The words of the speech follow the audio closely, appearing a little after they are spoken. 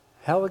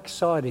How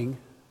exciting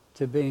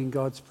to be in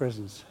God's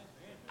presence.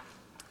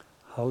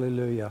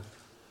 Hallelujah.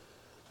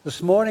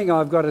 This morning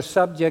I've got a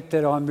subject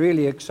that I'm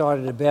really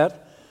excited about.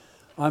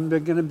 I'm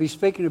going to be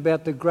speaking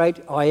about the great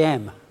I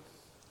am.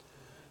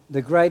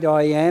 The great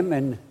I am,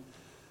 and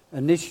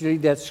initially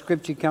that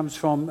scripture comes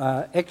from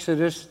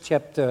Exodus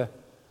chapter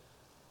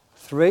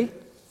 3.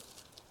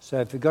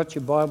 So if you've got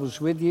your Bibles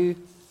with you,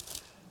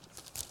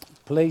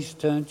 please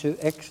turn to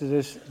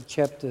Exodus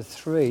chapter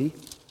 3.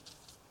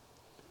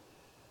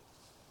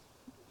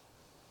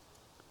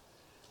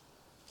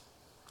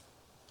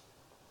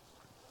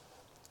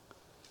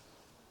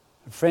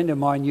 A friend of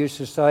mine used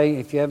to say,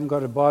 if you haven't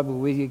got a Bible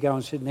with you, go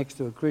and sit next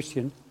to a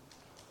Christian.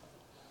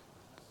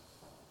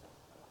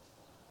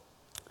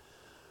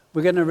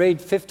 We're going to read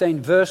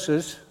 15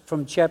 verses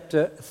from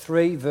chapter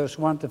 3, verse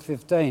 1 to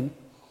 15.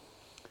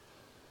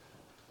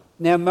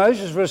 Now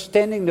Moses was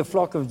tending the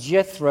flock of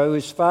Jethro,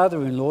 his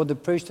father-in-law, the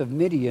priest of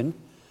Midian,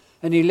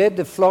 and he led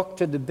the flock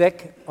to the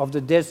beck of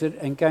the desert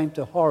and came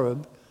to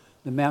Horeb,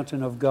 the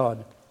mountain of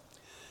God.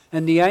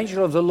 And the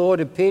angel of the Lord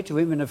appeared to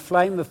him in a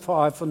flame of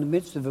fire from the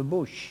midst of a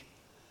bush.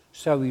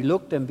 So he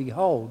looked, and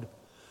behold,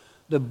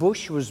 the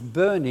bush was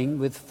burning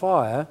with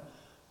fire,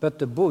 but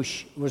the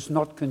bush was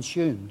not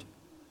consumed.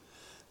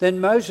 Then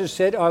Moses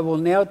said, I will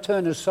now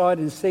turn aside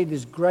and see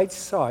this great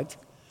sight,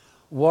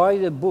 why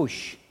the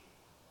bush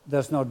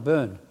does not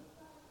burn.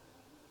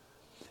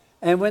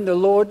 And when the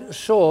Lord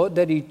saw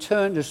that he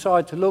turned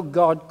aside to look,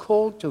 God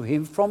called to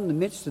him from the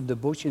midst of the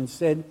bush and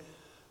said,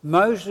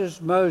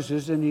 Moses,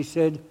 Moses, and he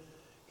said,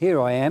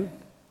 Here I am.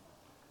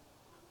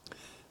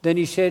 Then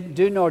he said,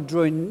 Do not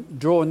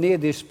draw near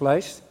this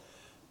place.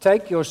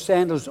 Take your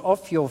sandals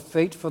off your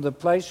feet, for the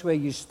place where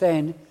you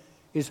stand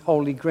is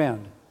holy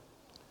ground.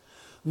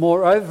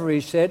 Moreover,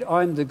 he said,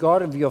 I am the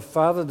God of your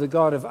father, the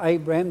God of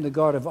Abraham, the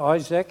God of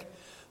Isaac,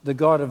 the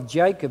God of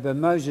Jacob. And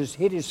Moses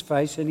hid his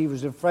face, and he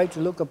was afraid to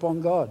look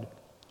upon God.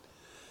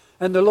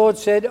 And the Lord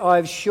said, I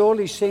have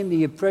surely seen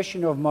the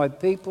oppression of my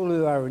people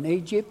who are in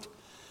Egypt,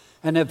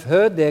 and have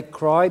heard their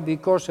cry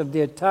because of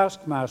their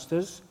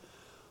taskmasters,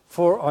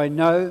 for I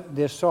know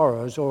their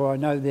sorrows, or I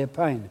know their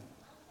pain.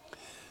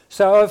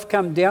 So I've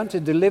come down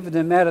to deliver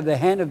them out of the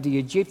hand of the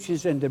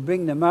Egyptians, and to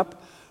bring them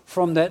up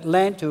from that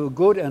land to a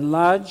good and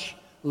large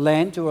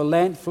land, to a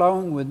land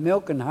flowing with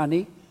milk and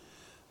honey,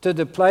 to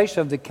the place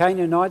of the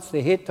Canaanites,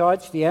 the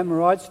Hittites, the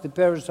Amorites, the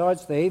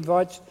Perizzites, the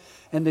Hivites,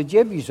 and the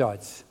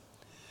Jebusites.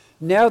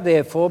 Now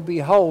therefore,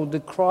 behold, the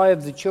cry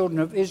of the children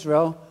of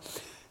Israel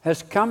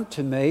has come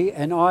to me,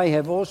 and I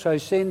have also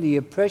seen the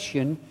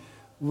oppression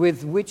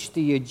with which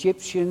the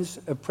Egyptians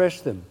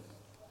oppress them.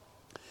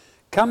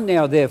 Come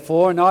now,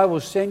 therefore, and I will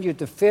send you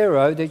to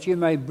Pharaoh, that you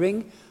may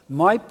bring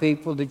my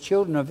people, the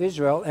children of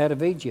Israel, out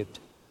of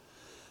Egypt.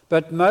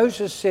 But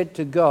Moses said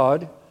to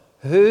God,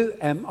 Who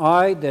am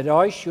I that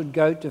I should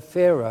go to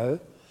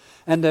Pharaoh,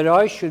 and that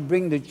I should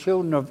bring the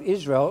children of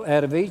Israel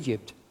out of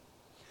Egypt?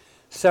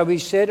 So he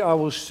said, I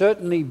will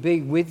certainly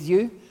be with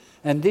you,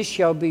 and this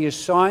shall be a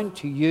sign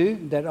to you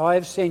that I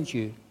have sent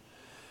you.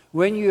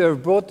 When you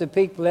have brought the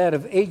people out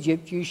of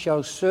Egypt, you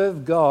shall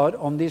serve God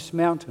on this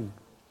mountain.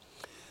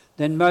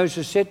 Then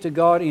Moses said to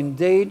God,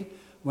 Indeed,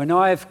 when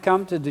I have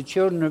come to the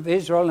children of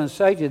Israel and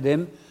say to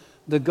them,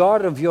 The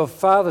God of your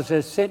fathers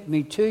has sent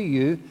me to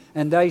you,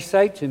 and they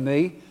say to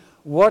me,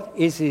 What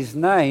is his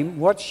name?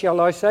 What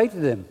shall I say to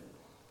them?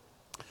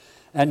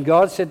 And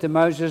God said to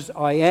Moses,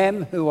 I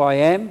am who I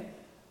am.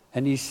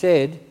 And he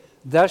said,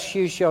 Thus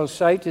you shall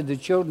say to the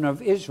children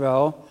of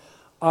Israel,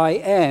 I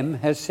am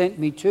has sent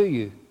me to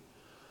you.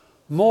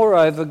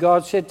 Moreover,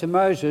 God said to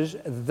Moses,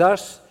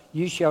 Thus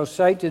you shall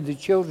say to the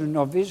children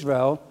of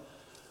Israel,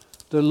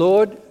 the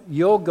Lord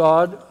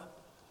God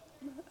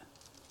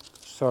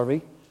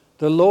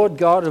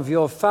of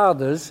your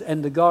fathers,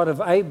 and the God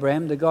of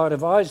Abraham, the God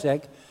of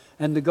Isaac,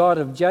 and the God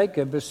of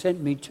Jacob has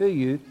sent me to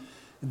you.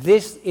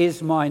 This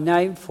is my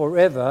name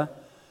forever,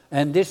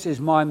 and this is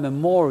my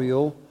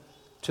memorial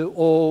to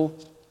all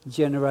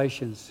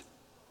generations.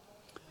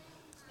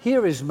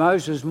 Here is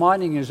Moses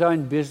minding his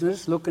own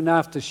business, looking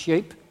after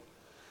sheep,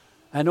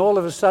 and all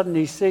of a sudden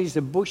he sees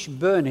a bush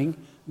burning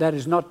that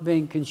is not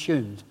being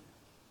consumed.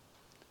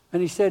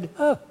 And he said,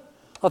 I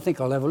think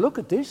I'll have a look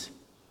at this.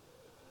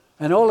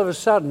 And all of a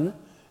sudden,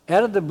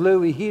 out of the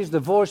blue, he hears the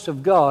voice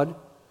of God.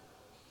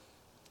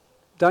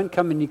 Don't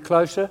come any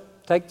closer.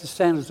 Take the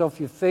sandals off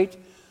your feet.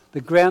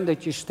 The ground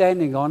that you're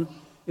standing on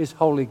is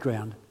holy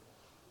ground.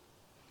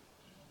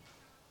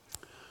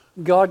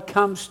 God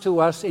comes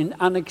to us in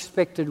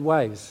unexpected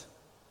ways.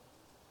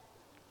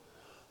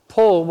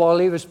 Paul, while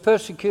he was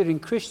persecuting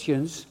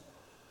Christians,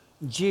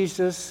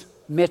 Jesus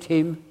met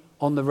him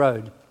on the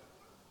road.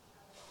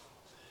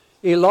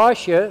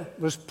 Elisha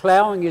was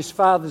ploughing his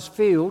father's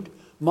field,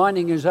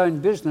 minding his own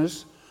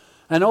business,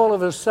 and all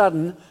of a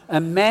sudden a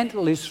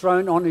mantle is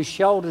thrown on his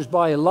shoulders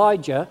by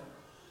Elijah,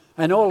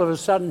 and all of a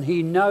sudden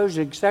he knows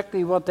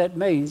exactly what that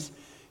means.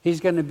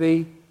 He's going to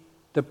be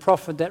the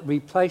prophet that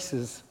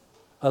replaces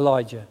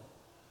Elijah.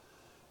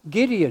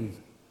 Gideon,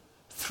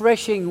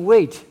 threshing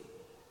wheat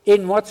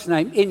in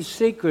in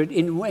secret,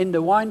 in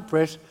the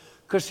winepress,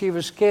 because he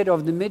was scared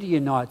of the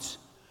Midianites.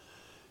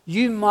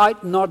 You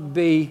might not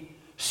be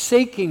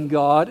seeking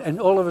God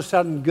and all of a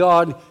sudden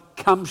God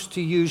comes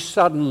to you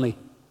suddenly,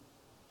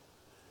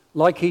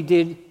 like he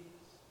did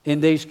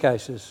in these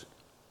cases.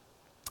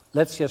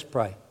 Let's just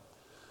pray.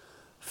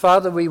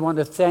 Father, we want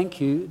to thank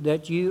you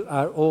that you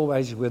are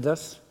always with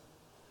us.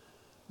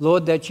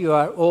 Lord, that you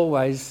are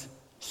always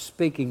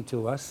speaking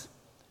to us.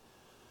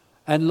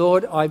 And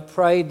Lord, I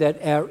pray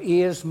that our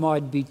ears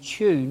might be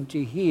tuned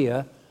to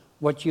hear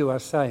what you are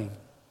saying.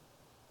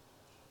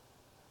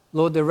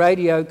 Lord, the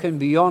radio can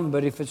be on,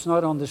 but if it's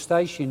not on the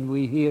station,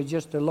 we hear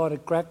just a lot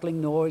of crackling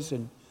noise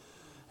and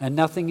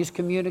nothing is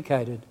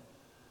communicated.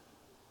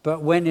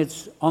 But when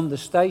it's on the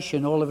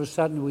station, all of a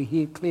sudden we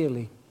hear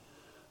clearly.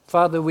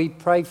 Father, we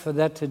pray for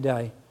that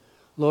today.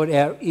 Lord,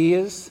 our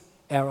ears,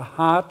 our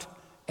heart,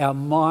 our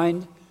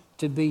mind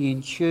to be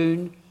in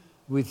tune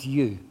with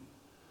you,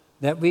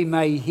 that we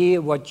may hear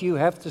what you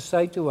have to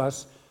say to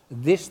us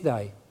this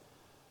day,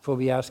 for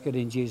we ask it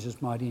in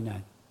Jesus' mighty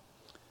name.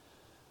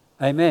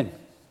 Amen.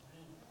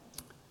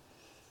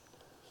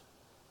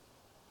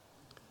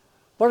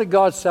 What did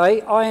God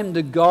say? I am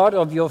the God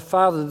of your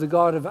father, the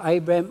God of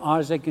Abraham,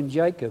 Isaac, and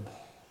Jacob.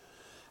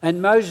 And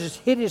Moses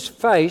hid his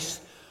face,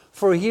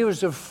 for he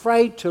was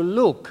afraid to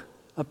look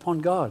upon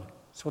God.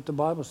 That's what the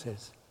Bible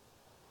says.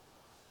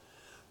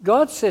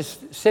 God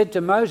said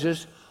to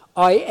Moses,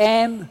 I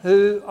am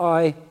who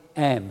I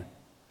am.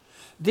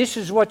 This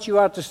is what you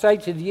are to say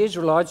to the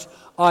Israelites,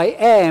 I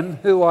am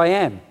who I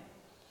am.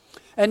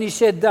 And he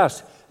said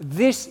thus,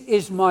 this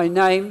is my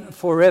name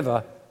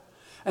forever,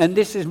 and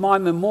this is my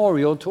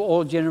memorial to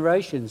all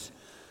generations.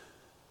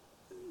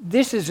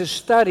 This is a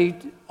study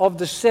of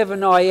the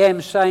 7 I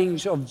am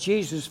sayings of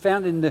Jesus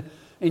found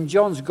in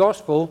John's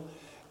Gospel,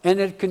 and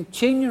it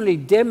continually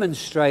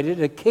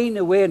demonstrated a keen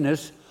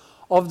awareness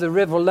of the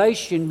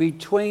revelation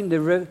between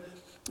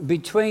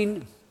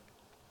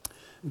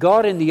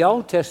God in the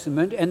Old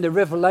Testament and the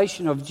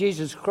revelation of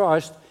Jesus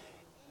Christ,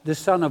 the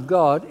Son of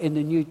God, in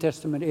the New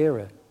Testament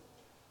era.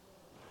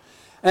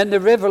 And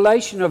the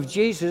revelation of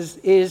Jesus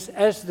is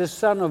as the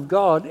Son of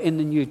God in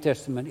the New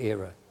Testament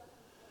era.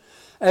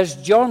 As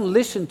John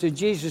listened to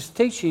Jesus'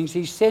 teachings,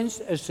 he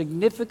sensed a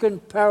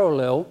significant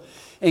parallel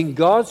in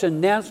God's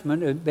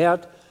announcement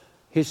about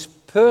his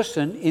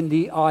person in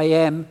the I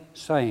am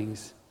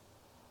sayings.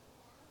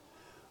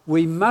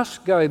 We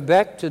must go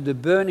back to the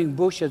burning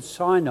bush at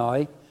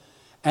Sinai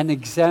and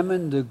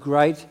examine the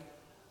great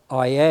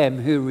I am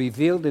who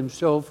revealed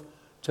himself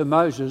to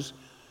Moses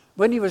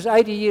when he was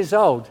 80 years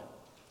old.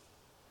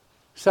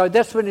 So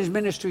that's when his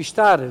ministry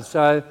started.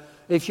 So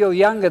if you're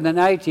younger than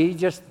 80,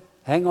 just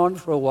hang on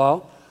for a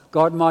while.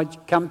 God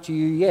might come to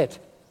you yet.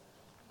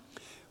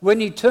 When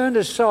he turned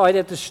aside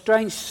at the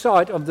strange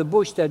sight of the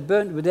bush that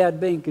burnt without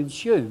being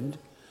consumed,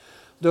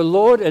 the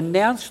Lord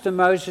announced to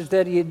Moses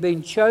that he had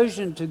been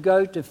chosen to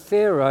go to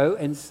Pharaoh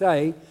and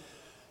say,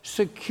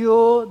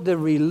 secure the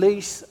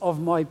release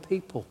of my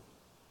people.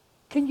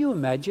 Can you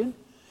imagine?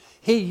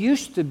 He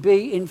used to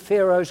be in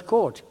Pharaoh's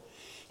court.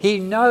 He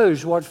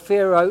knows what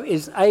Pharaoh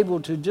is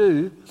able to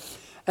do,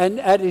 and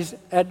at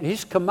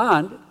his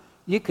command,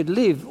 you could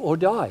live or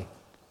die.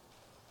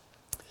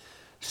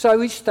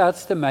 So he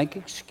starts to make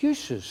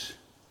excuses.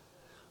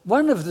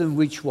 One of them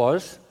which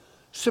was,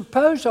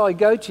 suppose I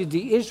go to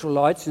the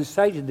Israelites and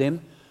say to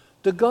them,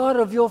 the God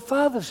of your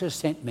fathers has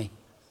sent me.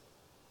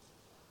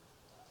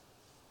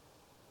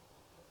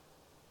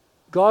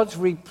 God's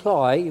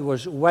reply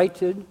was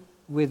weighted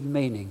with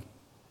meaning.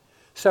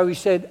 So he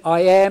said,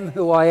 I am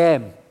who I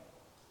am.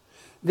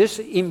 This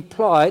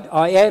implied,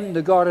 I am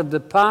the God of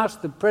the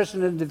past, the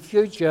present, and the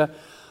future.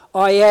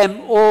 I am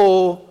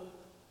all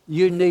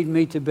you need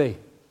me to be.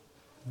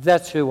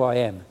 That's who I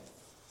am.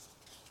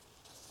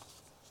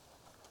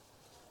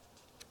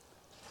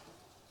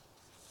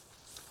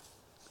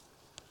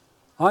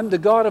 I'm the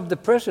God of the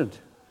present.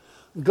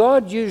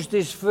 God used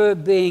this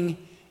verb being,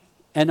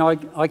 and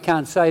I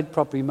can't say it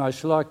properly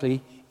most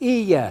likely,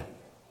 iya.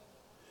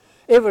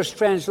 It was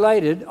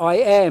translated, I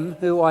am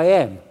who I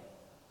am.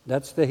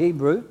 That's the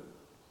Hebrew.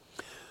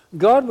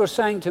 God was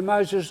saying to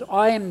Moses,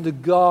 I am the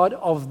God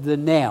of the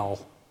now.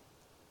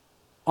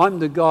 I'm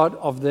the God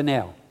of the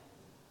now.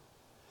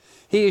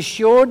 He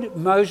assured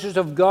Moses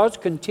of God's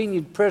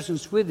continued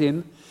presence with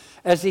him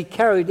as he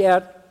carried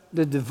out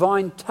the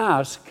divine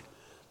task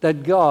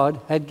that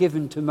God had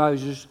given to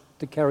Moses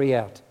to carry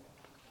out.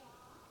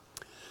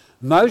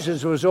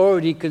 Moses was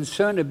already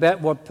concerned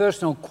about what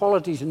personal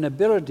qualities and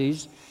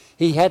abilities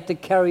he had to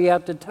carry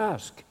out the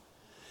task.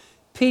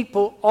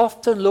 People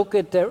often look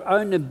at their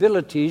own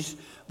abilities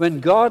when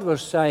God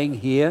was saying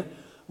here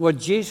what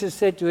Jesus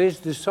said to his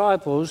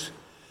disciples,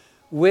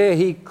 where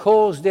he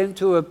calls them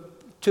to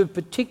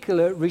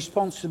particular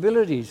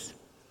responsibilities.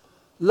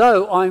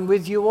 Lo, I'm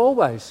with you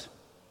always.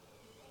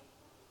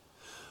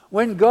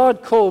 When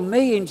God called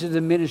me into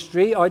the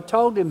ministry, I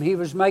told him he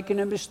was making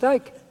a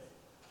mistake.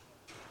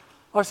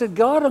 I said,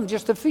 God, I'm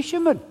just a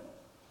fisherman.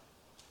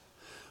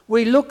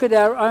 We look at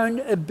our own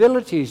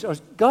abilities.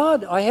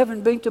 God, I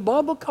haven't been to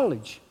Bible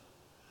college.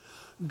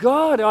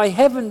 God, I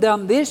haven't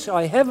done this,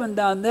 I haven't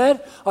done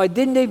that, I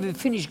didn't even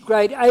finish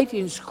grade 8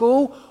 in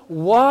school.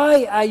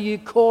 Why are you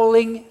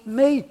calling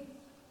me?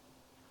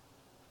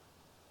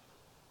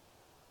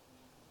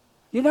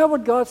 You know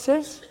what God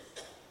says?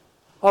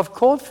 I've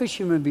called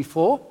fishermen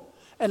before,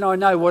 and I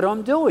know what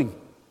I'm doing.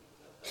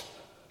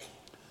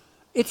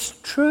 It's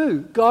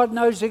true. God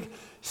knows it.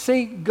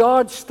 See,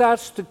 God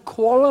starts to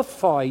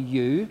qualify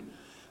you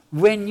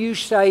when you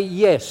say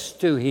yes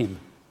to Him.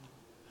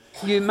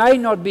 You may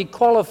not be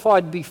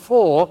qualified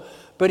before,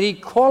 but He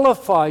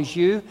qualifies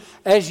you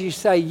as you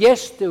say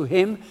yes to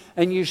Him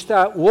and you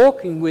start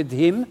walking with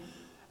Him,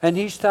 and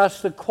He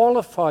starts to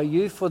qualify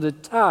you for the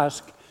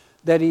task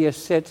that He has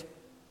set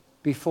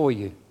before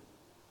you.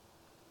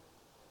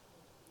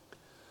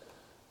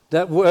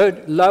 That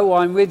word, lo,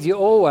 I'm with you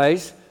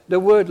always, the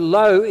word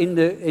lo in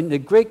the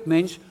Greek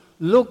means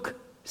look,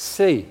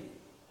 see.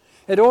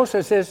 It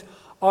also says,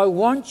 I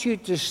want you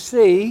to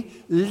see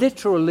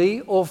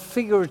literally or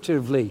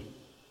figuratively.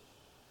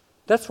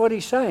 That's what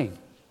He's saying.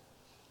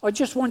 I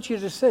just want you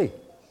to see.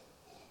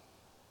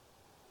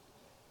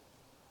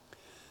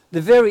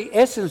 The very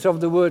essence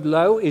of the word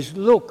lo is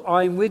look,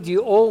 I am with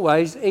you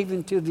always,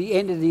 even to the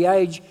end of the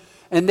age.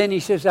 And then He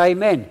says,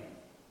 amen.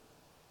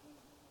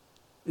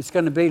 It's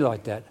going to be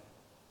like that.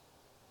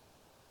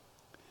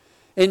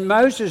 In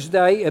Moses'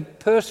 day, a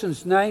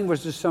person's name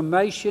was a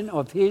summation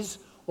of his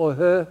or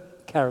her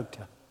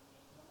character.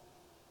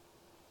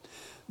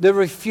 The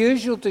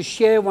refusal to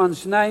share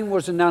one's name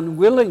was an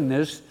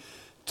unwillingness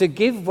to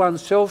give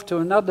oneself to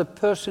another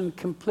person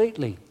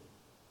completely.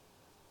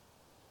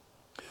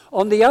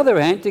 On the other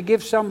hand, to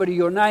give somebody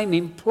your name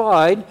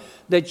implied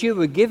that you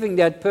were giving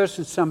that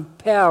person some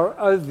power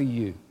over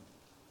you.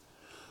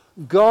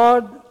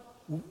 God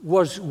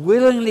was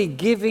willingly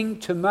giving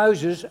to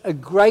Moses a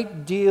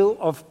great deal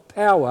of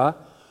power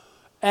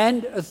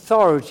and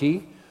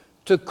authority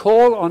to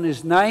call on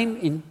His name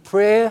in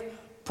prayer,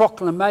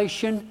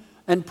 proclamation,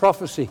 and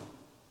prophecy.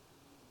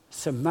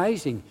 It's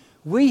amazing.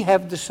 We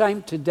have the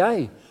same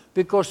today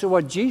because of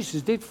what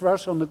Jesus did for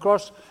us on the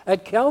cross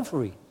at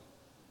Calvary.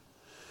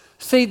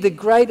 See, the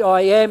great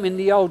I am in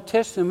the Old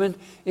Testament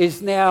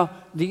is now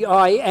the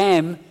I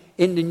am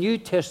in the New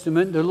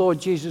Testament, the Lord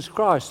Jesus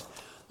Christ.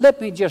 Let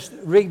me just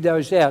read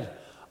those out.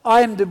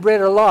 I am the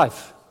bread of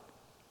life.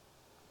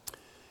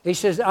 He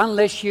says,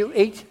 unless you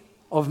eat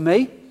of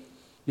me,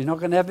 you're not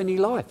going to have any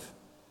life.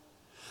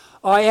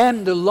 I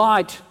am the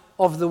light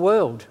of the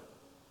world.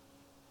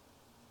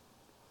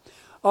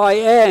 I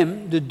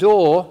am the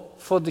door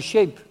for the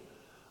sheep.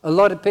 A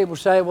lot of people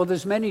say, well,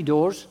 there's many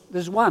doors.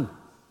 There's one.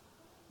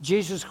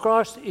 Jesus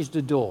Christ is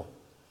the door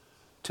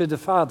to the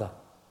Father.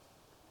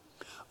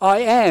 I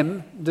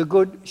am the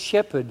good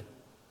shepherd.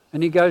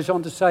 And He goes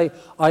on to say,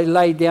 I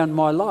lay down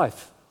my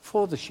life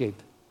for the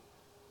sheep.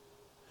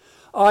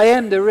 I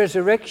am the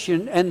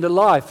resurrection and the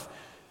life.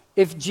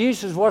 If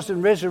Jesus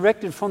wasn't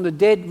resurrected from the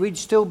dead, we'd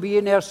still be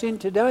in our sin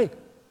today.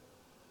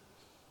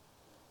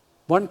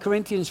 1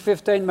 Corinthians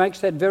 15 makes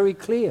that very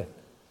clear.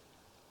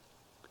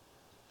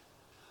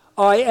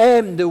 I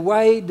am the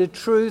way, the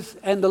truth,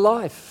 and the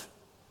life.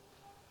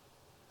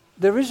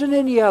 There isn't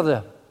any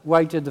other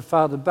way to the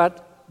Father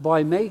but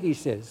by me, He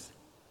says.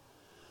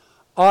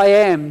 I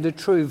am the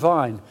true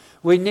vine.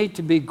 We need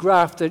to be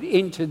grafted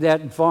into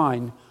that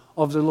vine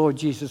of the Lord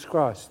Jesus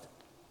Christ.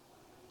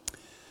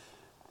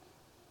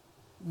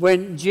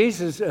 When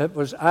Jesus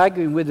was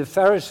arguing with the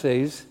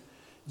Pharisees,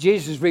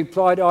 Jesus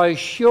replied, I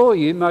assure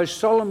you, most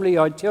solemnly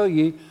I tell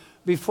you,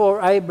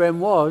 before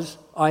Abraham was,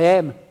 I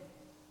am.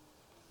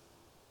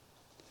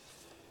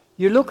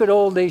 You look at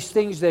all these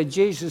things that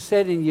Jesus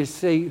said and you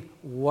see,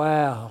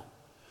 wow.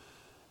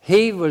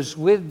 He was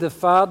with the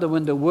Father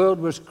when the world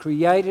was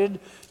created.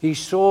 He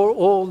saw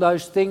all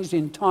those things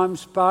in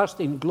times past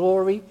in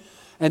glory.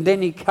 And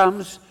then He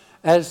comes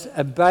as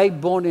a babe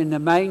born in a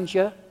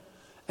manger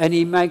and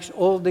He makes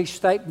all these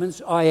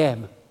statements, I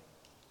am.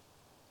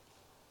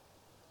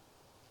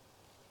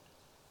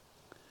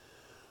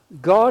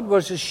 God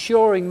was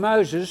assuring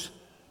Moses,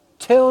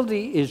 tell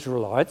the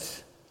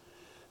Israelites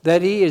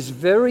that He is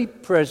very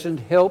present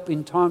help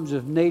in times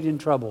of need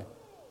and trouble.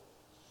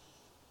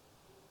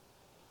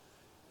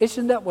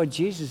 Isn't that what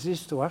Jesus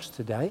is to us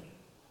today?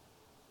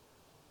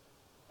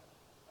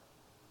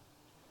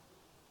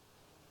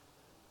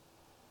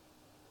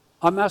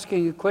 I'm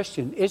asking a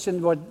question.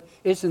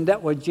 Isn't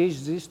that what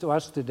Jesus is to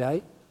us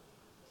today?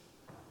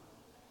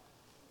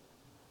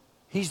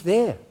 He's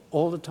there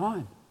all the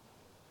time.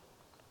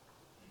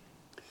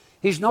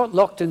 He's not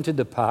locked into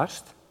the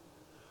past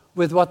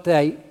with what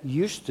they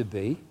used to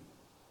be,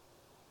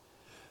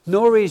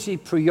 nor is He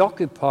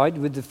preoccupied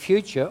with the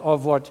future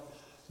of what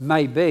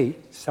may be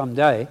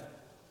someday,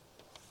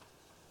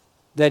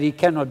 that He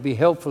cannot be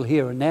helpful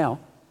here and now.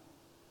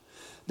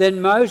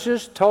 Then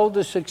Moses told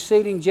the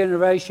succeeding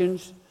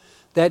generations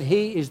that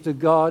He is the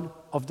God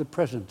of the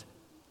present.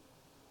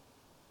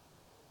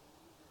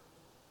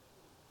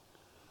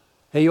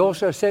 He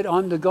also said,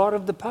 I'm the God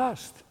of the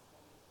past.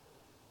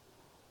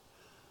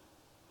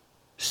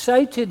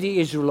 say to the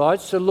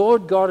Israelites, the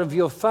Lord God of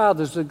your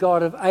fathers, the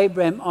God of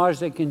Abraham,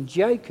 Isaac, and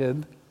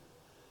Jacob,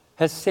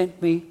 has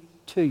sent me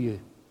to you.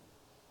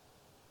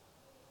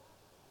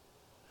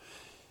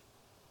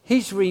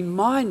 He's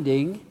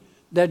reminding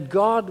that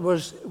God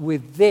was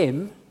with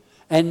them,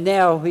 and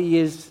now he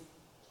is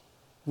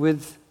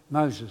with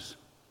Moses.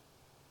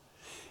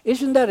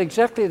 Isn't that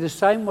exactly the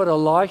same with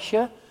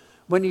Elisha,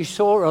 when he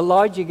saw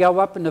Elijah go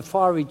up in the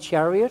fiery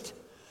chariot,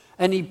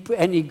 and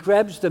he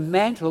grabs the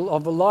mantle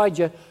of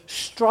Elijah,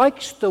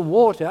 strikes the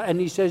water, and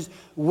he says,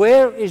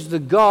 "Where is the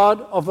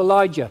God of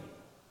Elijah?"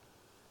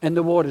 And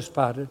the waters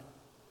parted.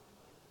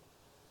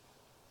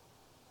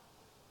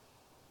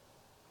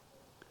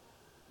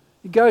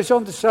 He goes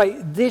on to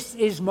say, "This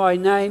is my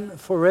name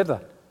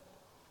forever,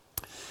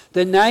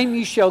 the name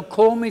you shall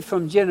call me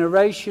from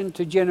generation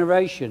to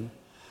generation."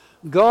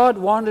 God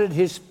wanted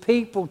his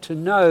people to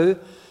know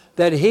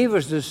that he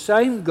was the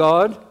same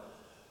God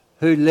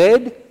who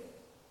led,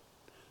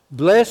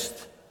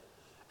 blessed,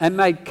 and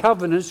made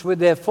covenants with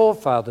their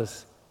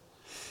forefathers.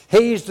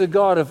 He is the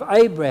God of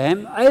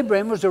Abraham.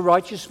 Abraham was a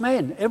righteous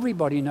man.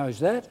 Everybody knows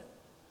that.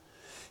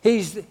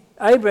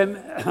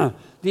 The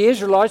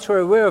Israelites were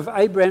aware of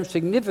Abraham's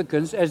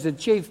significance as the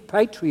chief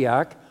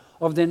patriarch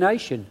of their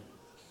nation.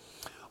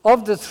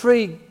 Of the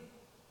three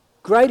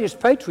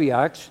greatest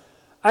patriarchs,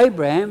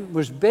 Abraham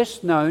was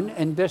best known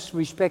and best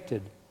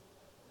respected.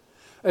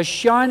 A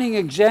shining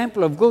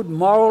example of good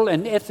moral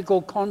and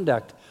ethical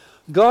conduct.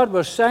 God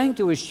was saying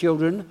to his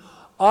children,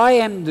 "I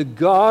am the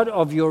God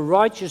of your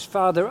righteous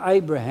father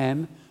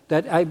Abraham,"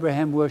 that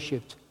Abraham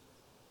worshipped.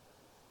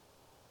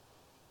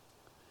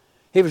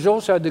 He was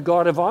also the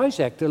God of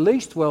Isaac, the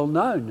least well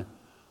known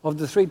of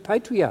the three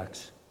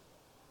patriarchs.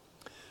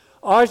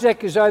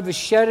 Isaac is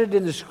overshadowed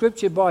in the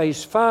scripture by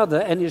his father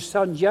and his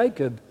son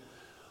Jacob.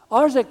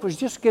 Isaac was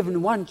just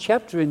given one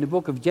chapter in the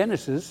book of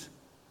Genesis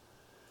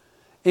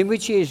in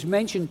which he is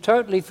mentioned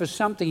totally for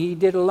something he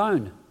did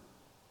alone.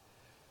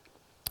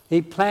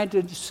 He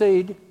planted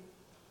seed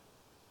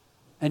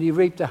and he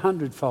reaped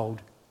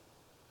 100-fold.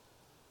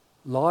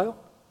 Lyle,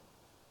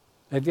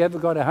 have you ever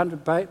got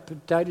 100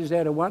 potatoes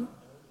out of one?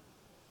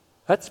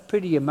 That's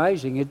pretty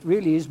amazing. It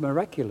really is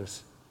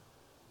miraculous.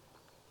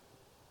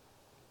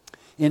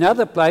 In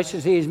other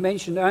places, he is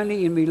mentioned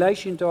only in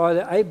relation to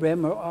either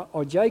Abraham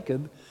or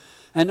Jacob,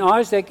 and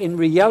Isaac in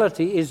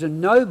reality is a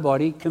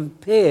nobody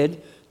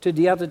compared to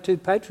the other two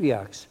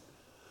patriarchs.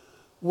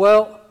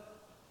 Well,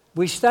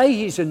 we say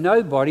he's a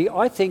nobody.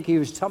 I think he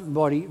was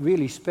somebody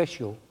really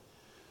special.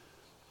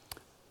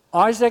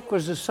 Isaac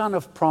was the son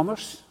of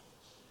promise.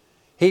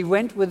 He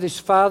went with his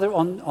father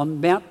on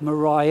Mount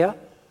Moriah.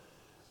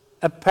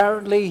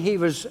 Apparently, he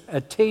was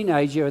a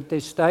teenager at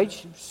this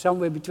stage,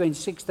 somewhere between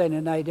 16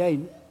 and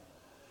 18.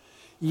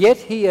 Yet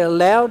he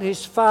allowed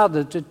his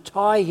father to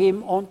tie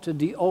him onto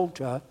the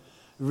altar,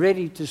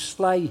 ready to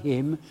slay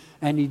him,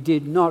 and he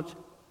did not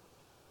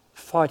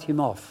fight him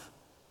off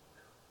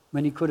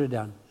when he could have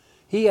done.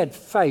 He had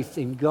faith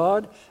in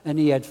God and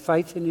he had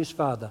faith in his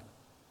father.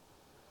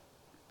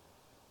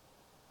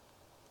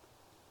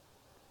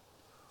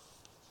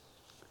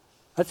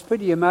 That's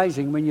pretty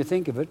amazing when you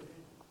think of it.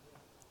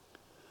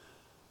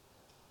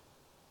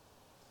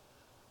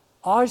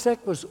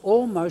 Isaac was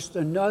almost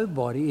a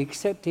nobody,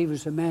 except he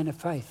was a man of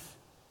faith.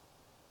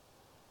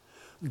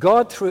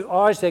 God, through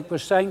Isaac,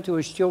 was saying to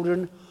his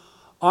children,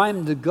 "I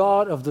am the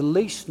God of the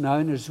least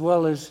known as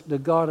well as the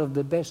God of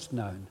the best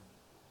known."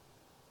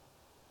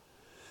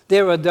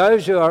 There are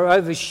those who are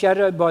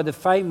overshadowed by the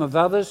fame of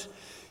others.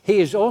 He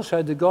is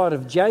also the God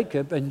of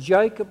Jacob, and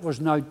Jacob was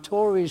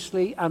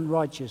notoriously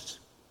unrighteous.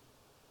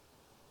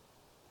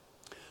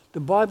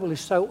 The Bible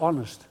is so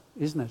honest,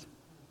 isn't it?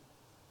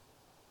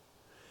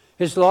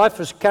 His life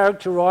was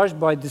characterized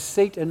by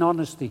deceit and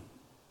honesty.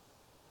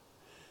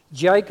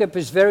 Jacob,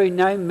 his very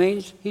name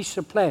means he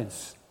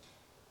supplants.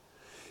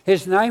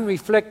 His name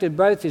reflected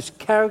both his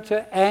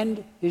character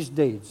and his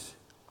deeds.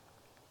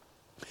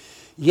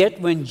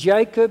 Yet when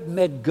Jacob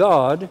met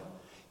God,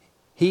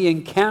 he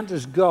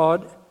encounters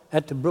God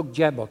at the brook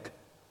Jabbok.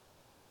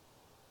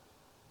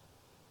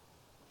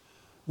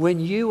 When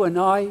you and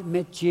I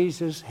met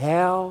Jesus,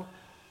 how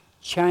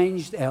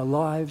changed our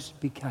lives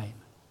became.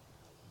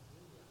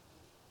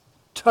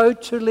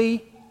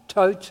 Totally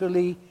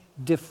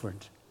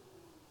different.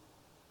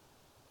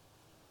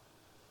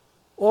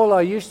 All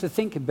I used to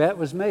think about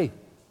was me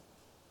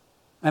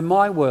and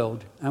my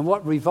world and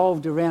what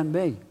revolved around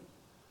me.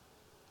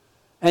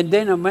 And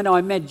then when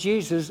I met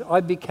Jesus, I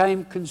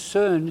became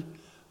concerned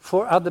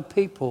for other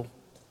people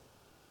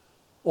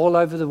all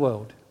over the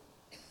world.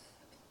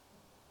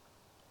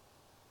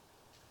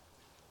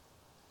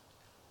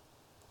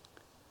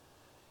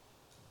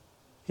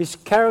 His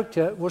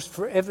character was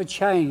forever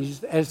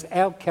changed, as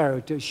our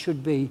character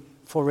should be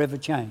forever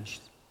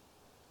changed.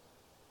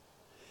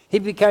 He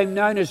became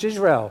known as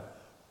Israel,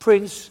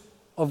 Prince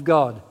of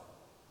God.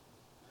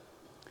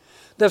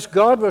 Thus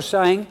God was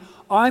saying,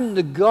 "I'm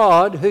the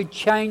God who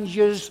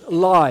changes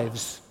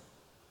lives."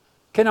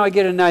 Can I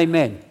get an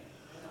amen?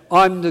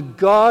 I'm the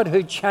God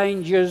who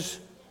changes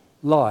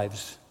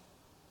lives.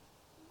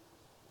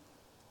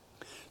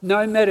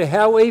 No matter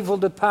how evil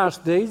the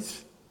past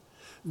deeds,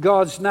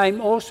 God's name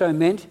also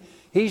meant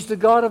He's the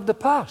God of the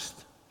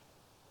past.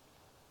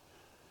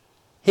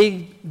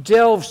 He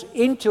delves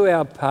into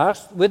our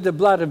past with the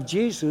blood of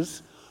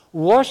Jesus,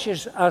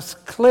 washes us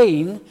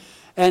clean,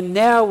 and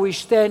now we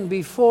stand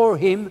before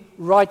Him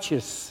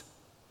righteous.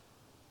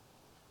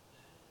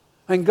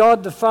 And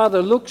God the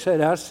Father looks at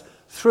us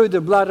through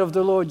the blood of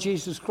the Lord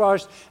Jesus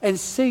Christ and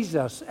sees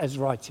us as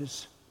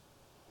righteous.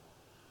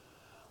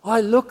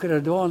 I look at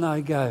it all and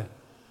I go,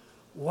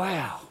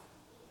 wow,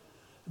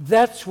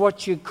 that's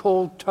what you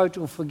call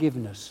total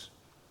forgiveness.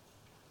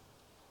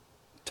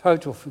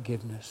 Total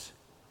forgiveness.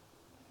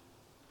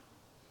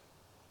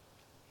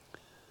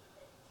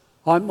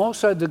 I'm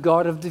also the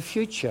God of the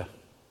future.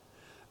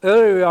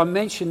 Earlier I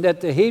mentioned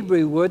that the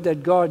Hebrew word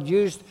that God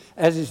used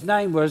as His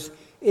name was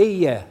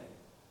Iyah.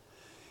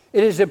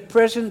 It is a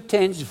present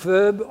tense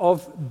verb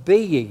of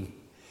being.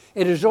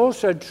 It is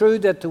also true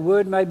that the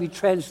word may be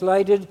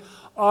translated,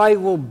 I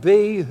will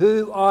be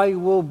who I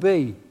will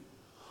be,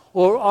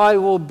 or I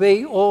will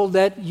be all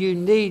that you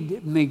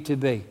need me to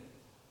be.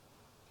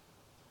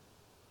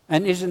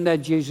 And isn't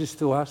that Jesus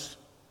to us?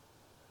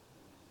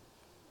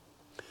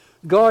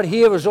 God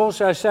here was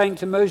also saying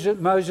to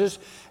Moses,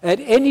 at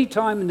any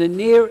time in the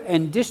near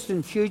and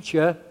distant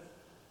future,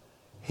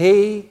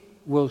 He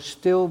will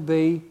still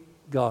be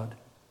God.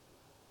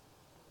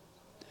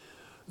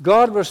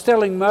 God was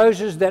telling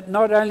Moses that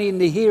not only in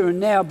the here and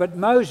now, but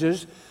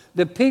Moses,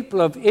 the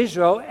people of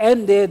Israel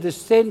and their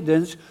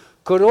descendants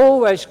could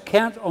always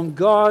count on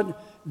God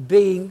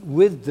being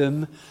with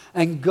them.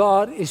 And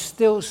God is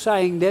still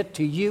saying that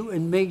to you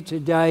and me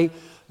today.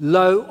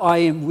 Lo, I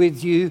am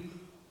with you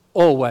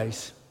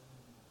always.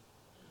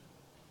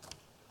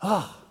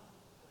 I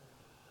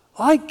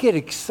get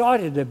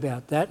excited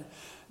about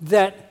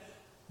that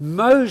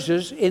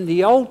Moses in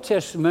the Old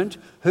Testament,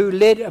 who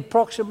led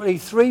approximately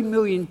 3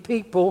 million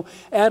people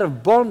out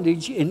of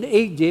bondage in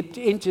Egypt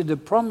into the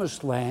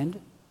Promised Land,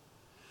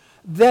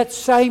 that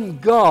same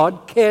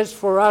God cares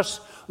for us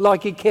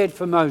like He cared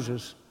for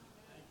Moses.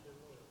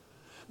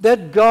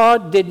 That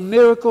God did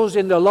miracles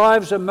in the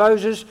lives of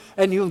Moses,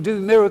 and He'll do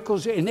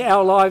miracles in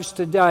our lives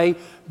today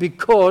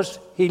because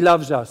He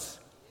loves us.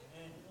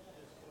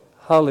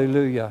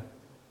 Hallelujah.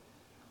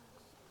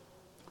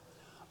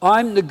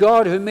 I'm the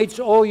God who meets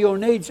all your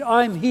needs.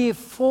 I'm here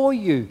for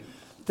you.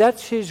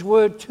 That's His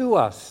word to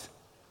us.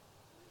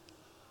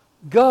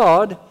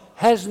 God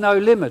has no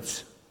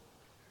limits.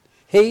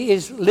 He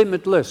is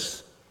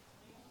limitless.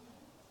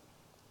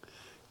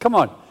 Come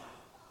on.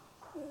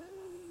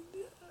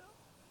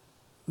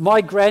 My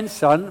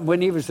grandson,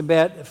 when he was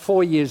about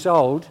 4 years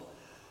old,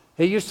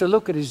 he used to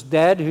look at his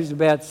dad, who's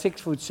about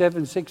 6'7",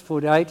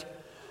 6'8",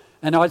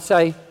 and I'd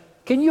say,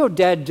 can your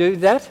dad do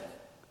that?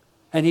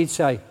 And he'd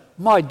say,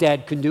 my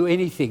dad can do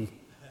anything.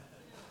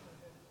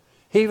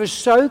 He was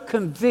so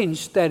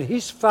convinced that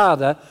his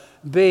father,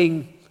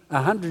 being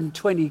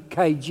 120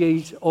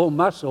 kgs all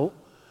muscle,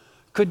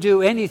 could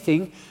do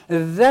anything.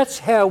 That's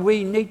how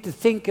we need to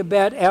think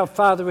about our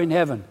Father in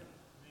heaven.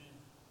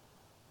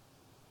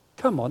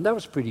 Come on, that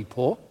was pretty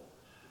poor.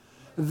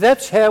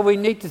 That's how we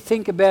need to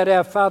think about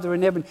our Father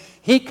in heaven.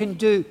 He can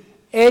do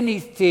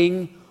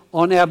anything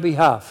on our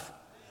behalf.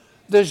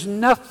 There's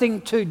nothing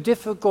too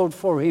difficult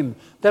for Him.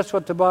 That's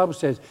what the Bible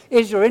says.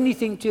 Is there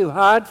anything too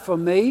hard for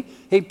me?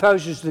 He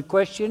poses the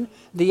question.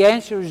 The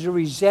answer is a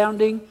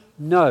resounding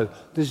no.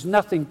 There's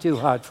nothing too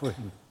hard for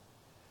Him.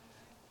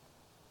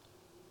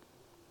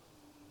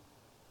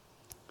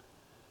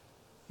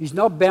 He's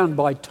not bound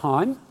by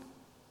time.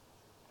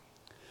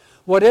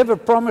 Whatever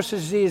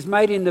promises He has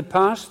made in the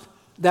past,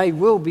 they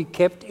will be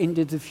kept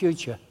into the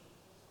future.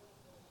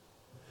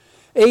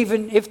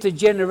 Even if the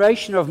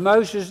generation of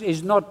Moses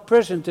is not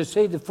present to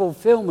see the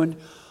fulfillment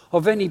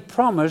of any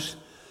promise,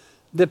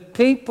 the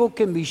people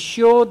can be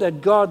sure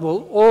that God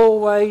will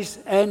always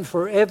and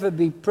forever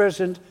be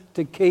present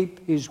to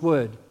keep His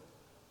word.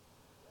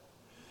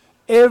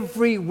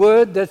 Every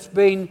word that's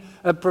been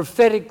a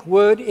prophetic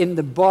word in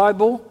the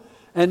Bible,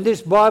 and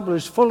this Bible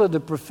is full of the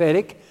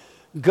prophetic,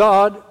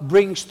 God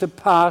brings to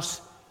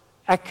pass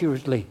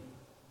accurately.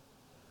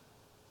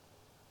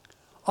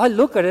 I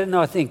look at it and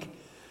I think,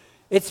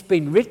 it's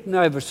been written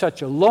over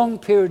such a long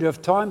period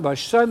of time by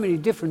so many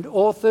different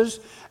authors,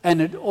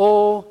 and it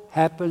all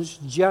happens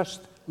just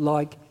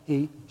like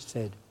He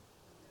said.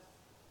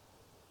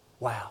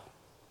 Wow.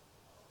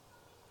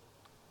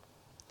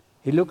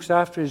 He looks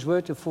after His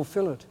word to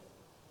fulfill it.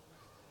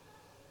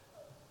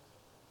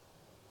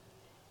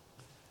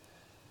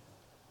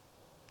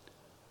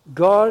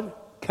 God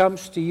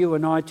comes to you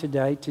and I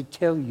today to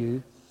tell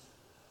you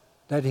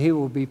that He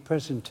will be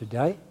present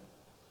today,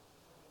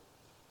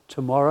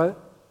 tomorrow,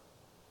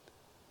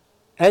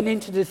 and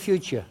into the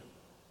future,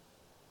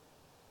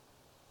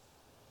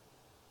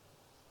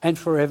 and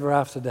forever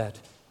after that.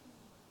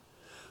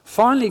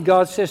 Finally,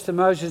 God says to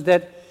Moses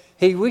that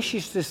He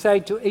wishes to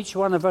say to each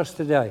one of us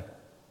today,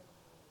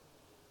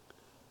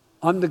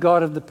 I'm the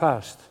God of the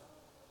past.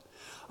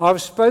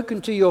 I've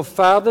spoken to your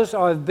fathers.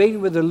 I've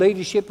been with the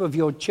leadership of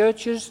your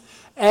churches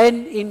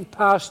and in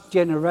past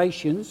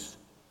generations.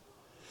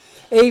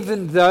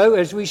 Even though,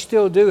 as we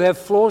still do, have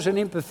flaws and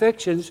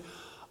imperfections,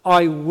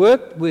 I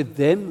worked with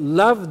them,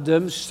 loved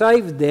them,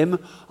 saved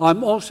them.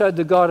 I'm also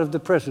the God of the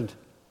present.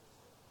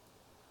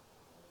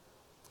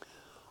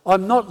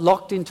 I'm not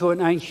locked into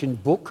an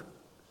ancient book,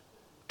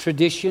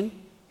 tradition,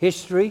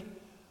 history,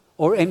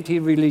 or empty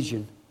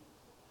religion.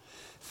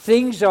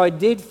 Things I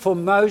did for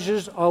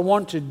Moses, I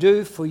want to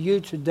do for you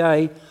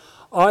today.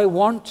 I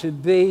want to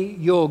be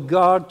your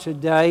God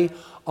today.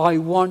 I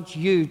want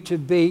you to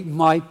be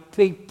my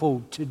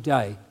people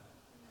today.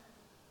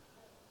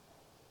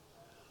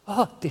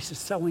 Oh, this is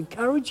so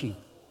encouraging.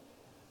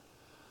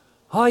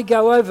 I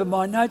go over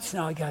my notes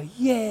and I go,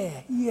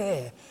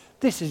 yeah,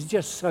 this is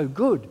just so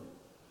good.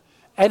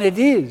 And it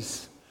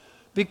is,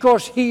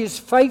 because he is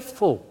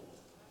faithful.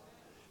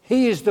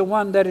 He is the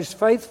one that is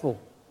faithful.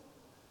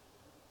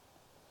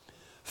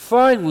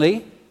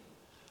 Finally,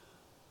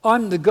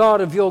 I'm the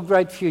God of your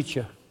great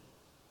future.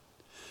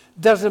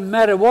 Doesn't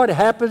matter what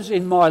happens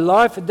in my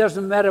life, it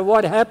doesn't matter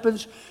what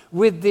happens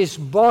with this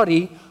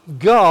body,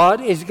 God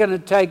is going to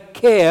take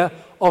care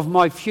of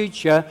my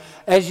future,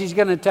 as he's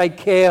going to take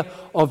care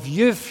of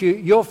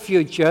your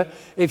future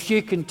if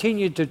you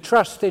continue to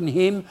trust in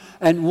him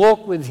and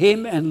walk with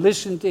him and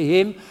listen to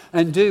him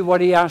and do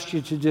what he asks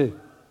you to do.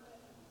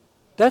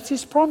 That's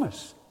his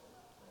promise.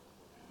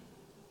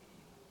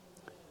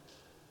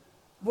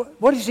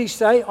 What does he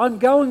say? I'm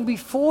going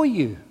before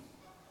you.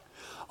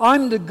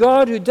 I'm the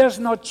God who does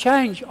not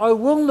change. I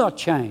will not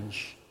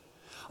change.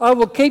 I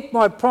will keep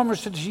my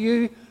promise to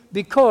you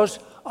because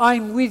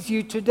I'm with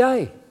you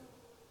today.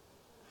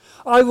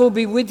 I will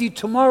be with you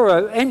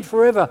tomorrow and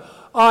forever.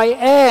 I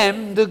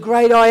am the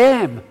great I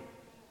am.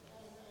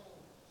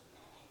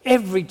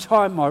 Every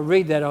time I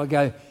read that, I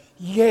go,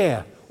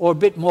 yeah, or a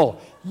bit more,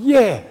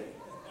 yeah.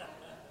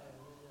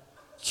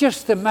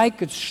 Just to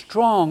make it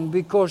strong,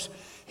 because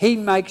he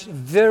makes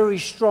very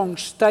strong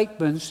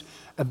statements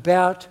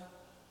about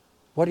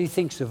what he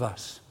thinks of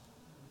us.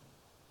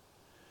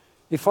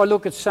 If I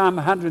look at Psalm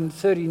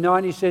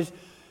 139, he says,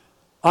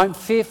 I'm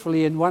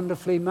fearfully and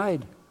wonderfully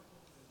made.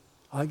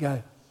 I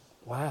go,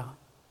 wow,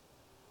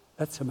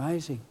 that's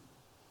amazing.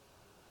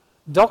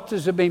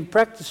 Doctors have been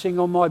practicing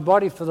on my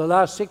body for the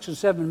last 6 or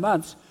 7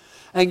 months,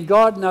 and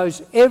God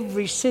knows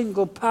every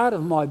single part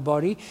of my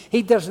body.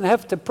 He doesn't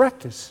have to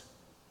practice.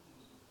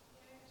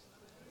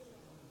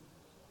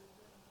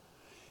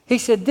 He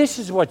said, this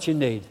is what you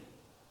need,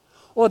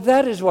 or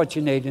that is what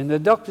you need. And the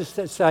doctors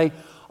say,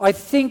 I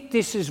think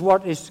this is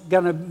what is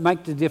going to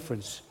make the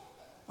difference.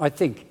 I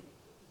think.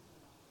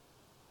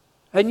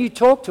 And you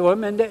talk to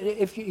them, and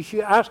if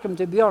you ask them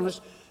to be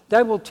honest,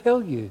 they will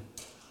tell you,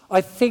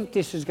 I think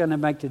this is going to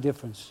make the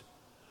difference.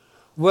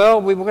 Well,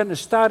 we were going to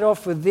start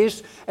off with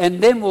this,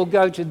 and then we'll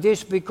go to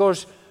this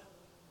because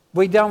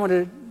we don't want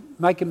to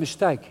make a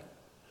mistake.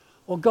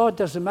 Well, God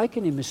doesn't make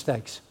any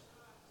mistakes.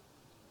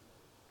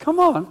 Come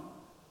on.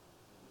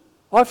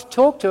 I've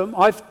talked to them.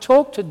 I've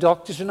talked to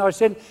doctors, and I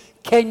said,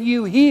 can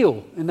you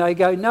heal? And they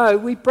go, no,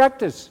 we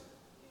practice.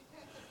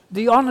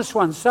 The honest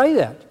ones say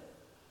that.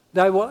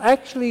 They will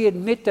actually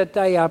admit that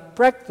they are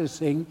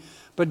practicing,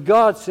 but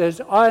God says,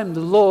 I am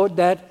the Lord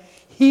that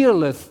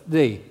healeth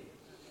thee.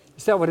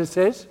 Is that what it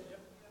says?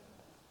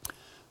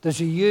 There's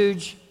a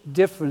huge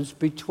difference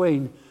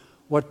between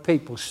what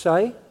people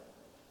say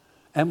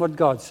and what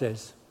God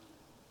says.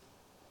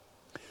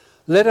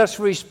 Let us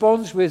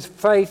respond with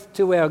faith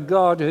to our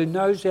God who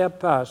knows our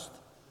past,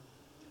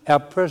 our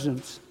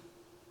present,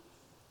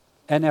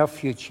 and our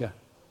future.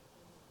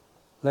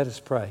 Let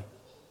us pray.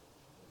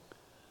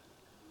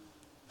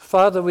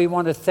 Father, we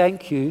want to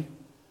thank you,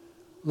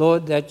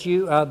 Lord, that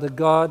you are the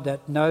God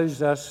that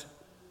knows us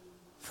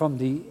from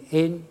the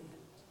end,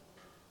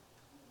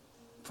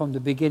 from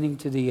the beginning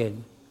to the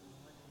end.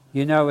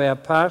 You know our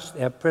past,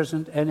 our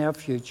present, and our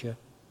future.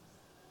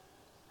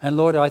 And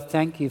Lord, I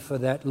thank you for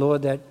that,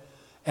 Lord, that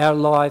our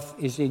life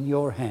is in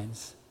your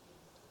hands.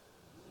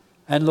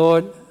 And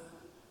Lord,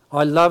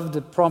 I love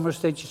the promise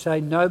that you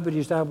say nobody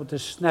is able to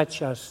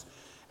snatch us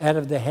out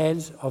of the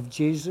hands of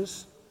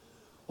Jesus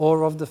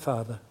or of the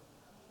Father.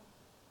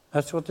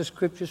 That's what the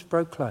scriptures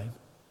proclaim.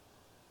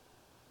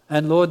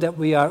 And Lord, that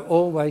we are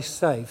always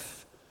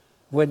safe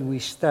when we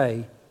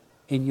stay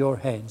in your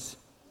hands,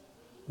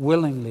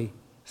 willingly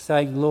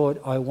saying, Lord,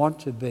 I want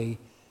to be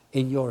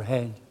in your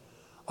hand.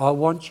 I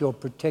want your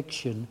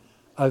protection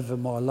over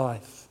my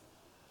life.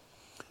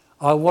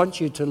 I want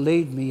you to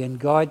lead me and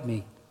guide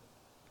me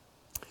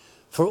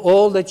for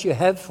all that you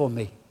have for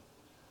me,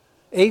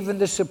 even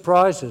the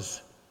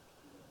surprises.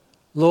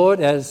 Lord,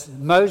 as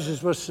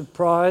Moses was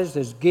surprised,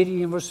 as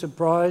Gideon was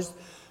surprised,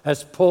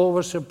 as Paul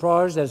was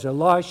surprised, as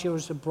Elisha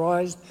was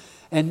surprised,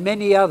 and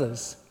many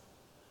others,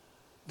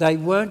 they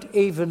weren't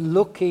even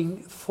looking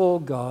for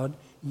God,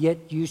 yet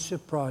you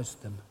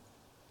surprised them.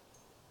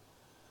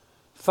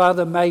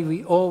 Father, may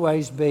we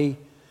always be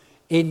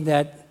in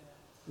that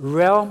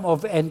realm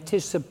of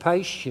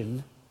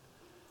anticipation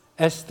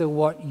as to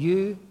what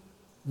you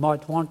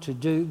might want to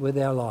do with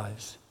our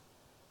lives.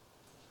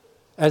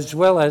 as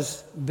well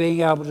as being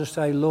able to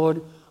say,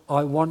 Lord,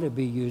 I want to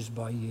be used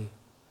by you.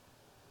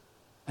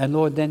 And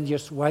Lord, then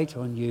just wait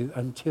on you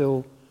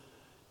until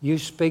you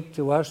speak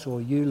to us, or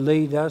you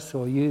lead us,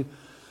 or you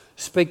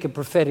speak a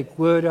prophetic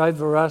word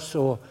over us,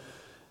 or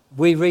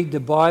we read the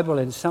Bible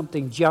and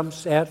something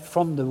jumps out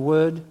from the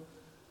word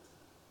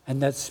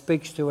and that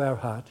speaks to our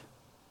heart.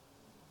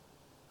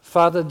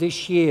 Father,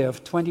 this year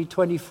of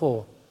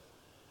 2024,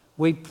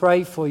 we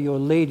pray for your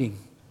leading.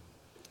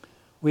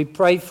 We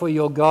pray for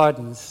your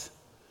guidance.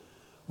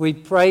 We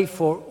pray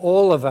for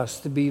all of us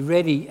to be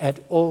ready at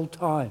all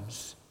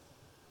times,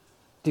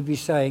 to be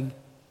saying,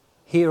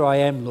 here I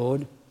am,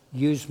 Lord,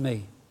 use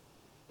me.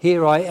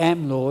 Here I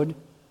am, Lord,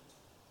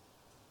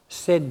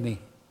 send me.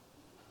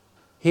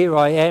 Here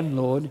I am,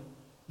 Lord,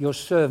 your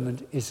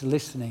servant is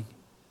listening.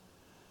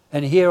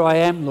 And here I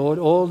am, Lord,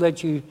 all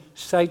that you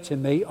say to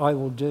me, I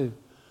will do.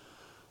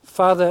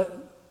 Father,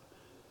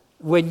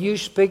 when you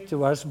speak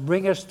to us,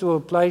 bring us to a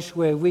place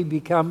where we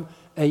become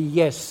a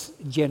yes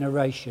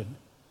generation,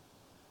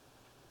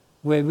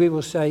 where we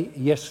will say,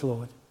 yes,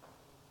 Lord.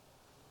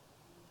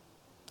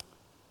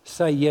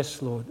 Say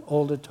yes, Lord,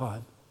 all the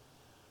time.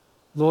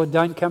 Lord,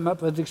 don't come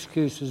up with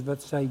excuses,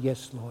 but say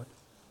yes, Lord.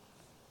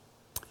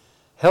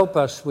 Help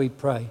us, we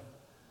pray,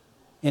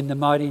 in the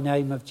mighty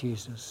name of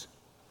Jesus.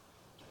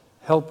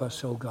 Help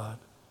us, oh God,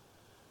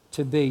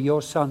 to be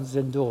your sons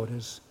and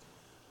daughters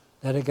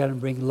that are going to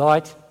bring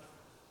light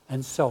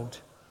and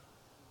salt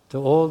to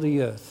all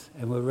the earth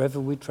and wherever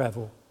we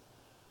travel.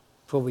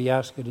 For we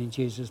ask it in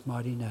Jesus'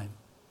 mighty name.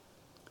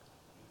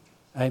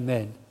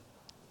 Amen.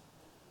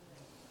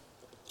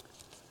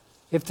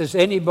 If there's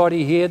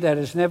anybody here that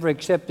has never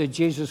accepted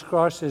Jesus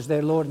Christ as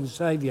their Lord and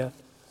Saviour,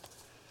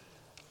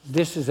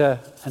 this is an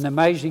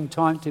amazing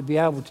time to be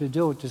able to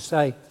do it, to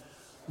say,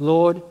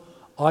 Lord,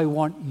 I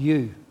want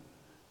you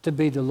to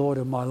be the Lord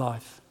of my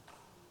life.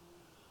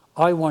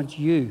 I want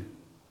you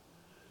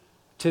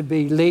to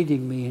be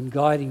leading me and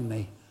guiding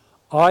me.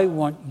 I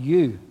want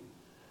you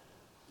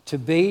to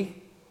be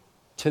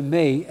to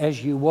me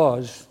as you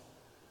was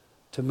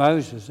to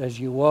Moses, as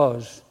you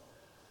was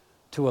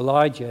to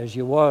Elijah, as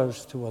you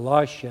was to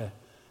Elisha,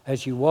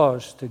 as you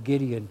was to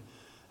Gideon,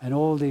 and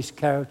all these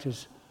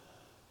characters.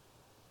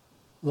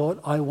 Lord,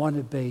 I want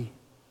to be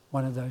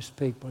one of those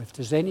people. If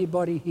there's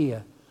anybody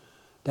here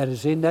that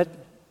is in that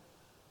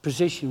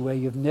position where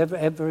you've never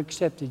ever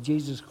accepted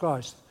Jesus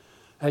Christ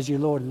as your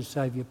Lord and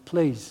Saviour,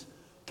 please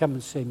come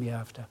and see me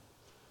after.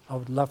 I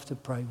would love to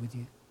pray with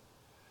you.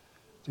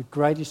 The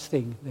greatest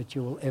thing that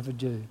you will ever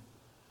do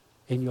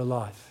in your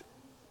life